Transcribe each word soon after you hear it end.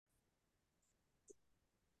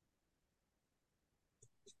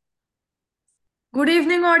Good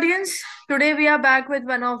evening, audience. Today we are back with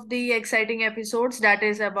one of the exciting episodes that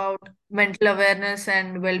is about mental awareness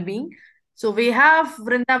and well-being. So we have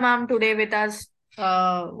Vrinda ma'am today with us,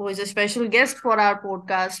 who is a special guest for our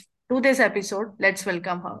podcast to this episode. Let's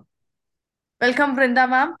welcome her. Welcome, Vrinda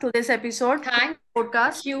ma'am, to this episode to Thank the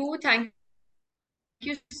podcast.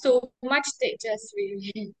 you so much,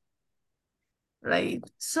 Tejasvi. Right.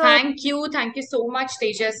 So Thank you so much,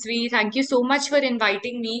 Tejasvi. Thank you so much for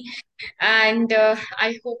inviting me, and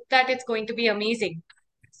I hope that it's going to be amazing.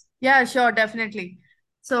 yeah, sure, definitely.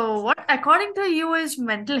 So what, according to you, is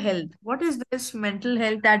mental health? What is this mental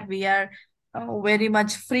health that we are very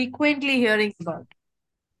much frequently hearing about?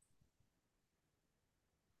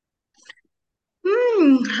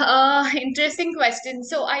 Interesting question.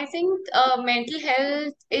 So I think mental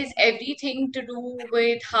health is everything to do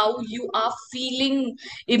with how you are feeling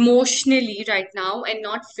emotionally right now and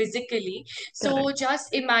not physically. So Correct.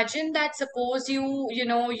 just imagine that suppose you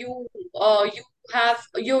have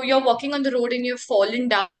you're walking on the road and you've fallen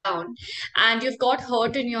down and you've got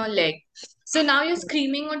hurt in your leg. So now you're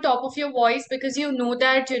screaming on top of your voice because you know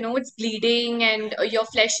that it's bleeding and your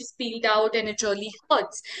flesh is peeled out and it really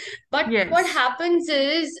hurts. But what Yes. happens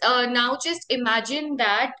is now just imagine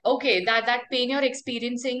that okay, that pain you're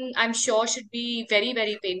experiencing, I'm sure should be very,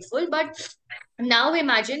 very painful. But now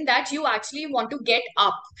imagine that you actually want to get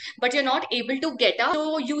up, but you're not able to get up.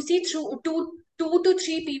 So you see through two to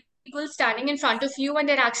three people standing in front of you, and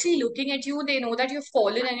they're actually looking at you. They know that you've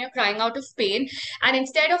fallen and you're crying out of pain. And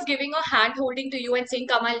instead of giving a hand holding to you and saying,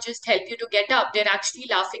 "Come, I'll just help you to get up," they're actually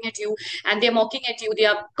laughing at you and they're mocking at you. They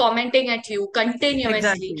are commenting at you continuously.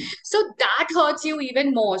 Exactly. So that hurts you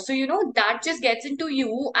even more. So that just gets into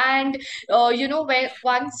you. And when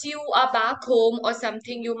once you are back home or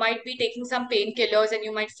something, you might be taking some painkillers and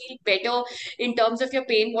you might feel better in terms of your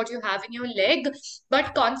pain what you have in your leg.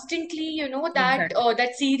 But constantly Exactly.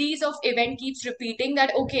 that series of event keeps repeating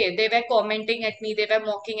that okay, they were commenting at me, they were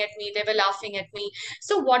mocking at me, they were laughing at me.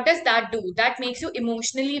 So what does that do? That makes you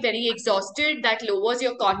emotionally very exhausted, that lowers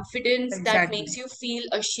your confidence, that Exactly. makes you feel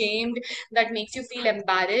ashamed, that makes you feel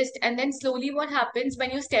embarrassed. And then slowly what happens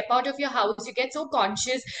when you step out of your house, you get so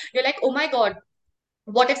conscious. You're like, oh my God,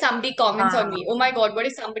 what if somebody comments on Ah, me? Oh my God, what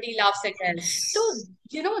if somebody laughs at me? So,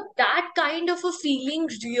 yes. that kind of a feeling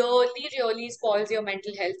really, really spoils your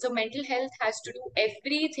mental health. So, mental health has to do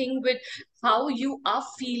everything with how you are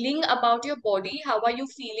feeling about your body, how are you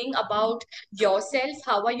feeling about yourself,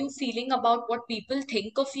 how are you feeling about what people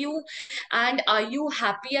think of you, and are you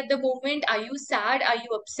happy at the moment? Are you sad? Are you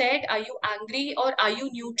upset? Are you angry? Or are you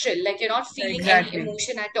neutral? Like you're not feeling any Exactly.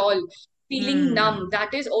 emotion at all, feeling numb. Hmm.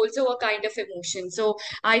 That is also a kind of emotion. So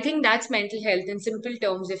I think that's mental health in simple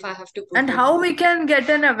terms, if I have to put And it. how we can get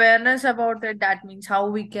an awareness about it, that means how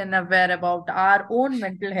we can aware about our own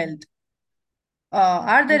mental health.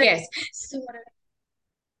 Are there Yes. So,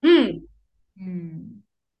 hmm. Hmm.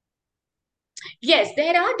 Yes,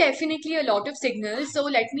 there are definitely a lot of signals. So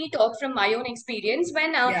let me talk from my own experience.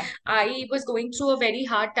 When Yeah. I was going through a very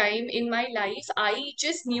hard time in my life, I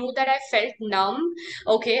just knew that I felt numb.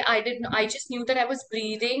 Okay, I just knew that I was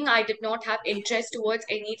breathing. I did not have interest towards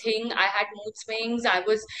anything. I had mood swings. I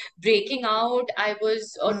was breaking out. I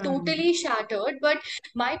was Hmm. totally shattered. But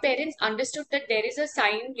my parents understood that there is a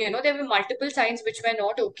sign, there were multiple signs which were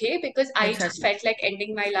not okay, because I just Exactly. felt like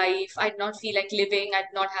ending my life. I did not feel like living. I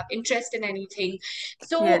did not have interest in anything.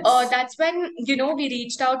 So Yes. that's when, we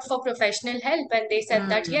reached out for professional help, and they said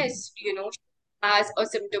that, Hmm. yes, as a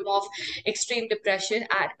symptom of extreme depression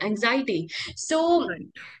and anxiety. So Right.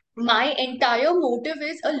 my entire motive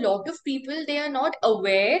is, a lot of people, they are not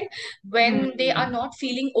aware when they are Hmm. not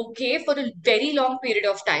feeling okay for a very long period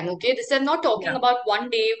of time. Okay, this, I'm not talking Yeah. about one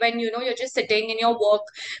day when you're just sitting in your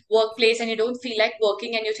workplace and you don't feel like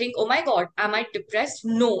working and you think, oh my God, am I depressed?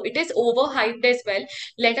 No, it is overhyped as well.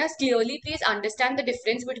 Let us clearly please understand the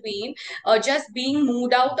difference between just being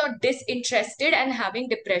mood out or disinterested and having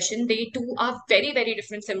depression. They two are very, very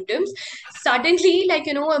different symptoms. Suddenly, like,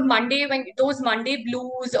 a Monday, when those Monday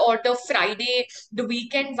blues, or the Friday, the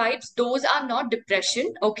weekend vibes, those are not depression.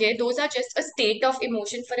 Okay, those are just a state of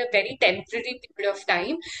emotion for a very temporary period of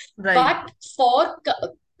time. Right. But for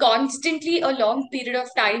constantly a long period of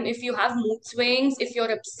time, if you have mood swings, if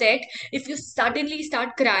you're upset, if you suddenly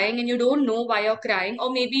start crying and you don't know why you're crying,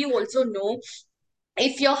 or maybe you also know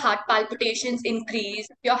if your heart palpitations increase,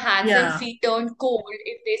 if your hands and Yeah. feet turn cold,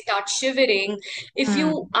 if they start shivering, if you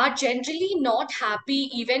Hmm. are generally not happy,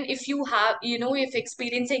 even if you have, if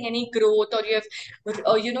experiencing any growth, or you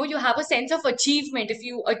have, you have a sense of achievement, if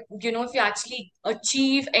you, if you actually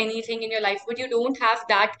achieve anything in your life, but you don't have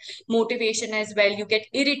that motivation as well, you get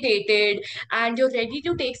irritated, and you're ready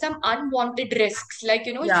to take some unwanted risks. Like,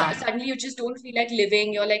 Yeah. suddenly you just don't feel like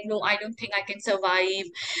living. You're like, no, I don't think I can survive,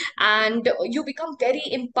 and you become very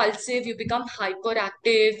impulsive, you become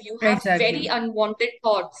hyperactive, you have very Exactly. unwanted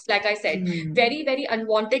thoughts, like I said, Hmm. very very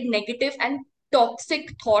unwanted negative and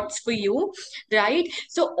toxic thoughts for you, right?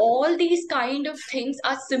 So all these kind of things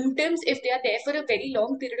are symptoms, if they are there for a very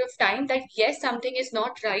long period of time, that yes, something is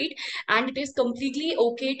not right, and it is completely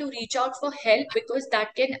okay to reach out for help, because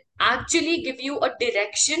that can actually give you a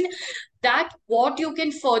direction that what you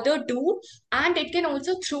can further do, and it can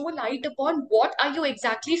also throw light upon what are you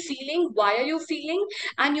exactly feeling, why are you feeling,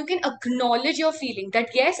 and you can acknowledge your feeling that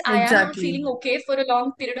yes, I am not Exactly. feeling okay for a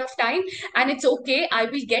long period of time, and it's okay, I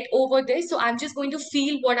will get over this, so I'm just going to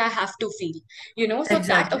feel what I have to feel, so that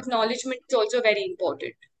Exactly. acknowledgement is also very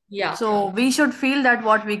important. Yeah. So we should feel that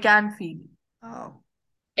what we can feel. Oh.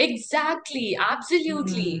 Exactly,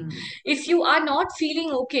 absolutely. Hmm. If you are not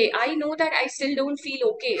feeling okay, I know that I still don't feel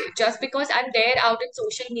okay. Just because I'm there out in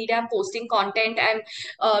social media, I'm posting content, I'm,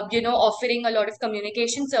 offering a lot of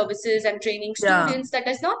communication services, I'm training Yeah. students. That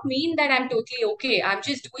does not mean that I'm totally okay. I'm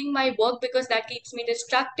just doing my work because that keeps me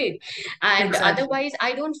distracted. And Exactly. otherwise,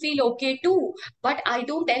 I don't feel okay too. But I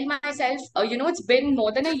don't tell myself, it's been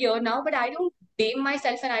more than a year now, but I don't blame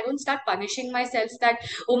myself, and I don't start punishing myself that,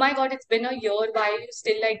 oh my god, it's been a year, why are you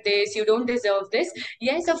still like this, you don't deserve this.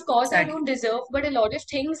 Yes, of course I don't Exactly. deserve, but a lot of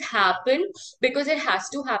things happen because it has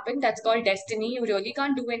to happen. That's called destiny, you really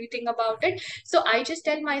can't do anything about it. So I just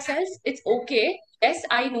tell myself it's okay. Yes,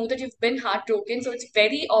 I know that you've been heartbroken, so it's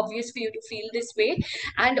very obvious for you to feel this way.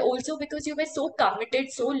 And also because you were so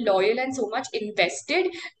committed, so loyal, and so much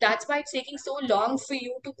invested, that's why it's taking so long for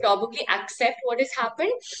you to probably accept what has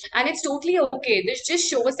happened. And it's totally okay. This just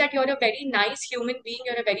shows that you're a very nice human being,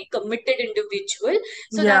 you're a very committed individual.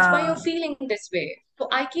 So that's why you're Yeah. feeling this way. So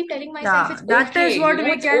I keep telling myself Yeah. it's That is okay, what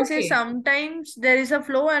we it's can say. okay. Sometimes there is a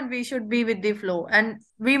flow and we should be with the flow. And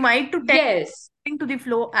we might to tend Yes, to the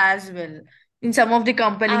flow as well in some of the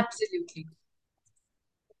company. absolutely.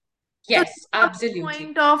 So Yes, this was the absolutely.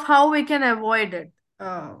 point of how we can avoid it.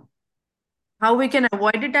 How we can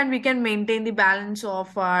avoid it and we can maintain the balance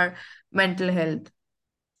of our mental health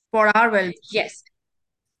for our well. Yes.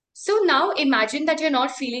 So now imagine that you're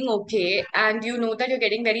not feeling okay, and you know that you're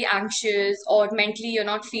getting very anxious, or mentally you're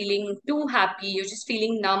not feeling too happy, you're just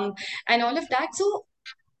feeling numb and all of that. So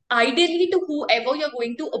ideally, to whoever you're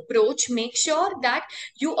going to approach, make sure that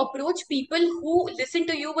you approach people who listen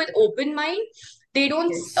to you with open mind.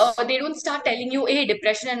 Yes. They don't start telling you, hey,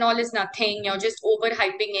 depression and all is nothing, you're just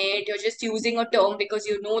overhyping it, you're just using a term because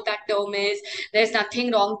you know that term is, there's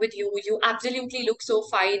nothing wrong with you, you absolutely look so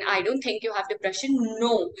fine, I don't think you have depression.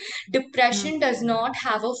 No, depression does Mm. not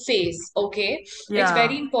have a face, okay? It's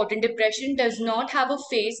very Yeah, important. Depression does not have a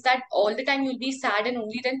face that all the time you'll be sad and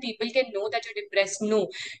only then people can know that you're depressed. No,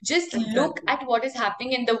 just look exactly. at what is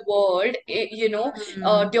happening in the world.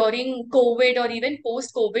 Mm. During COVID or even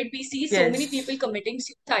post COVID, we see so many people Yes. committing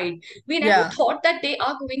suicide. We never Yeah. thought that they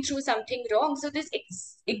are going through something wrong. So this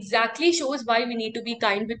exactly shows why we need to be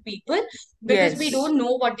kind with people, because we Yes. don't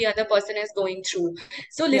know what the other person is going through.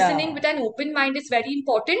 So listening Yeah. with an open mind is very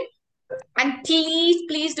important. And please,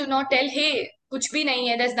 please do not tell, hey, kuch bhi nahi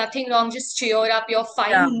hai, there's nothing wrong, just cheer up, you're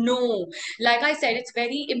fine. Yeah. No. Like I said, it's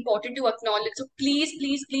very important to acknowledge. So please,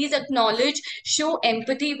 please, please acknowledge, show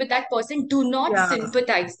empathy with that person. Do not Yeah.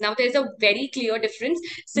 sympathize. Now, there's a very clear difference.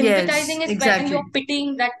 Yes. Sympathizing is when you're Exactly.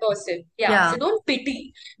 pitying that person. Yeah. Yeah. So don't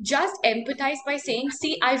pity. Just empathize by saying,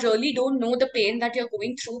 see, I really don't know the pain that you're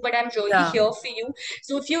going through, but I'm really Yeah. here for you.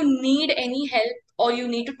 So if you need any help, or you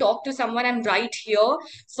need to talk to someone, I'm right here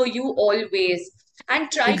for you always.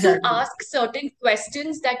 And try to Exactly. ask certain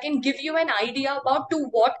questions that can give you an idea about to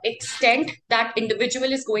what extent that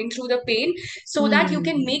individual is going through the pain, so that you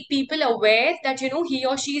can Mm. make people aware that he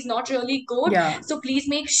or she is not really good. Yeah. So please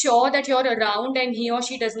make sure that you're around and he or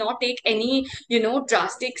she does not take any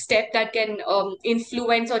drastic step that can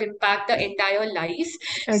influence or impact the entire life.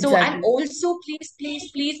 So, and Exactly. also please, please,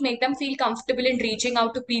 please make them feel comfortable in reaching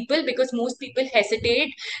out to people, because most people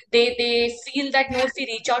hesitate. They feel that no, if we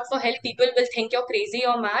reach out for help, people will think you're crazy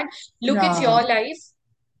or mad. Look, it's your Yeah. life.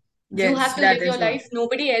 You Yes, have to that live is your what. life,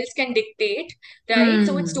 nobody else can dictate, right?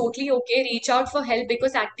 So it's Hmm. totally okay, reach out for help,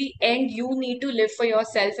 because at the end you need to live for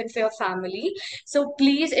yourself and for your family. So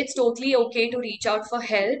please, it's totally okay to reach out for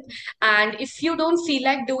help. And if you don't feel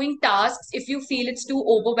like doing tasks, if you feel it's too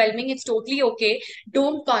overwhelming, it's totally okay.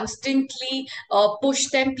 Don't constantly push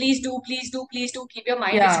them, please do, please do, please do, keep your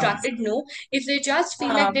mind Yeah. distracted. No, if they just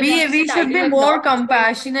feel like they want We to we sit should be idle and more not do anything.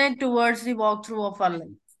 compassionate towards the walkthrough of our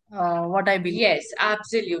life. What I believe. Yes,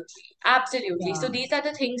 absolutely. Absolutely. So Yeah. these are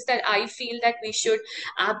the things that I feel that we should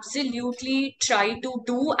absolutely try to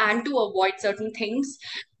do, and to avoid certain things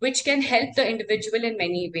which can help the individual in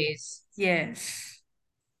many ways. Yes.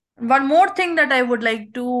 One more thing that I would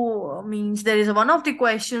like to means there is one of the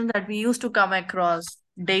questions that we used to come across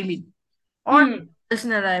daily or Hmm. else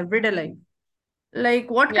in our everyday life.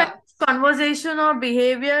 Like what kind Yeah. of conversation or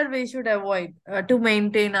behavior we should avoid to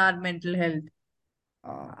maintain our mental health?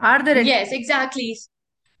 Are there any? Yes, exactly.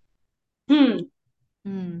 Hmm.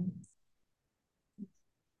 Hmm.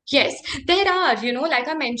 Yes, there are, like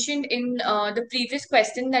I mentioned in the previous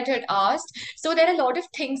question that I had asked. So there are a lot of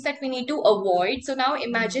things that we need to avoid. So now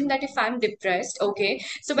imagine that if I'm depressed, okay.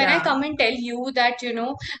 So when I Yeah. come and tell you that,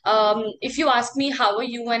 if you ask me, how are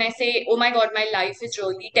you? And I say, oh my God, my life is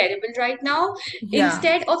really terrible right now. Yeah.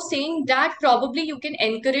 Instead of saying that, probably you can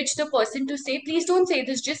encourage the person to say, please don't say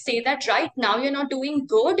this, just say that right now you're not doing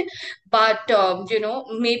good. But,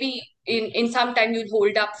 maybe in some time you'll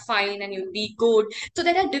hold up fine and you'll be good. So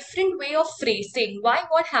there are different way of phrasing. Why?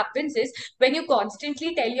 What happens is, when you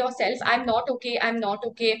constantly tell yourself, I'm not okay, I'm not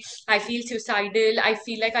okay, I feel suicidal, I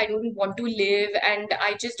feel like I don't want to live, and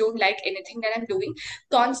I just don't like anything that I'm doing,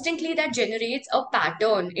 constantly that generates a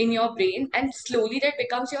pattern in your brain, and slowly that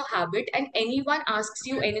becomes your habit. And anyone asks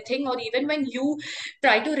you anything, or even when you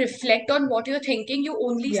try to reflect on what you're thinking, you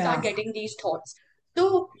only start Yeah. getting these thoughts.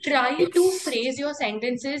 So try to phrase your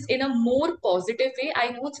sentences in a more positive way.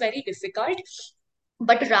 I know it's very difficult,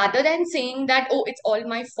 but rather than saying that, oh, it's all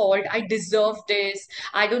my fault, I deserve this,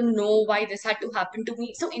 I don't know why this had to happen to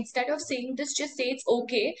me, so instead of saying this, just say it's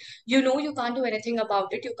okay. You can't do anything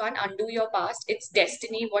about it, you can't undo your past, it's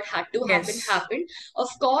destiny, what had to happen Yes. happened. Of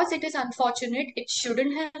course it is unfortunate, it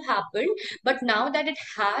shouldn't have happened, but now that it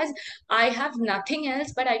has, I have nothing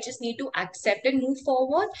else, but I just need to accept and move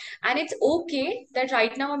forward. And it's okay that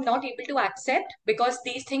right now I'm not able to accept, because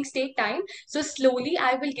these things take time. So slowly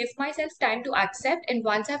I will give myself time to accept. And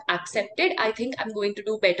once I've accepted, I think I'm going to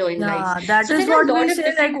do better in life. Yeah. That So is there are what a we lot of say.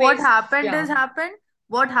 Like different what ways. happened Yeah, is happened.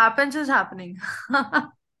 What happens is happening.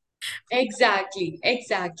 exactly.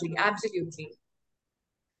 Exactly. Absolutely.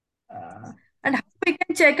 Uh, and how we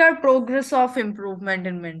can check our progress of improvement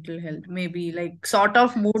in mental health? Maybe like sort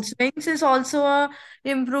of mood swings is also a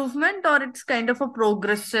improvement, or it's kind of a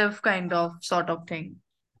progressive kind of sort of thing.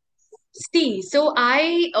 See, so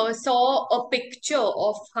I saw a picture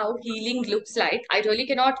of how healing looks like. I really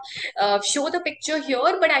cannot show the picture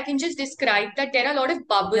here, but I can just describe that there are a lot of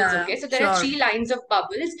bubbles. Yeah, Okay, so there are sure. three lines of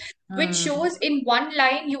bubbles, which Hmm. shows in one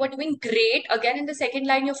line you are doing great. Again, in the second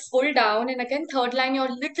line you're full down, and again third line you're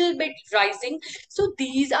a little bit rising. So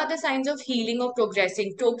these are the signs of healing or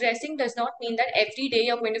progressing. Progressing does not mean that every day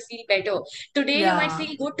you're going to feel better. Today you might Yeah,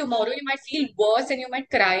 feel good, tomorrow you might feel worse, and you might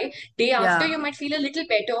cry. Day after yeah. you might feel a little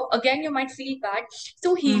better, again you might feel bad.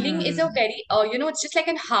 So healing is a Hmm. very it's just like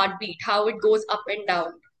a heartbeat, how it goes up and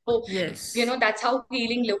down. So Yes. that's how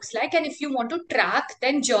healing looks like. And if you want to track,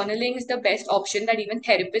 then journaling is the best option that even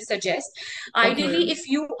therapists suggest. Okay. Ideally, if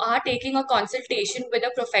you are taking a consultation with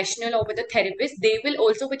a professional or with a therapist, they will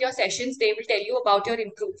also, with your sessions, they will tell you about your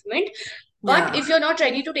improvement. But Yeah. if you're not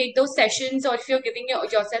ready to take those sessions, or if you're giving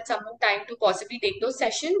yourself some more time to possibly take those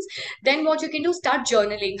sessions, then what you can do, start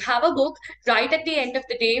journaling. Have a book, write at the end of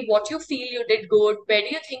the day what you feel you did good, where do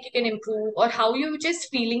you think you can improve, or how you were just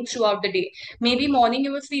feeling throughout the day. Maybe morning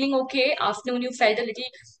you were feeling okay, afternoon you felt a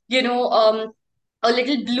little, you know, a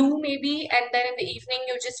little blue maybe, and then in the evening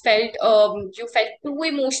you felt too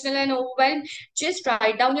emotional and overwhelmed. Just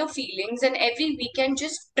write down your feelings, and every weekend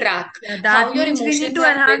just track Yeah, how that your means we need emotions to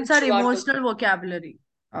have been enhance our throughout the emotional vocabulary.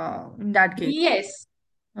 In that case. Yes,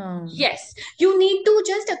 Um, yes. You need to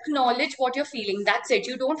just acknowledge what you're feeling. That's it.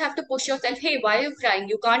 You don't have to push yourself. Hey, why are you crying?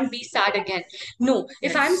 You can't be sad again. No.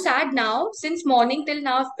 If I'm yes. sad now, since morning till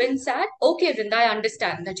now I've been sad, okay, Vrinda, I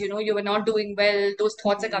understand that you were not doing well. Those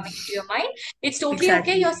thoughts are Hmm. coming into your mind. It's totally okay.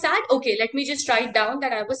 Exactly. You're sad. Okay, let me just write down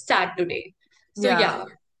that I was sad today. So Yeah. yeah.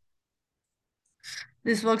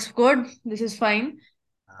 This works good. This is fine.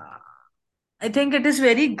 Uh, I think it is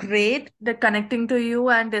very great that connecting to you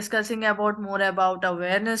and discussing about more about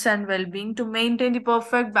awareness and well-being to maintain the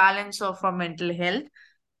perfect balance of our mental health.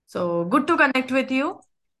 So good to connect with you.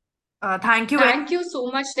 Thank you very Thank you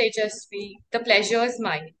so much, Tejasvi. The pleasure is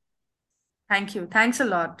mine. Thank you. Thanks a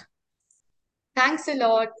lot. Thanks a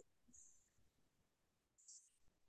lot.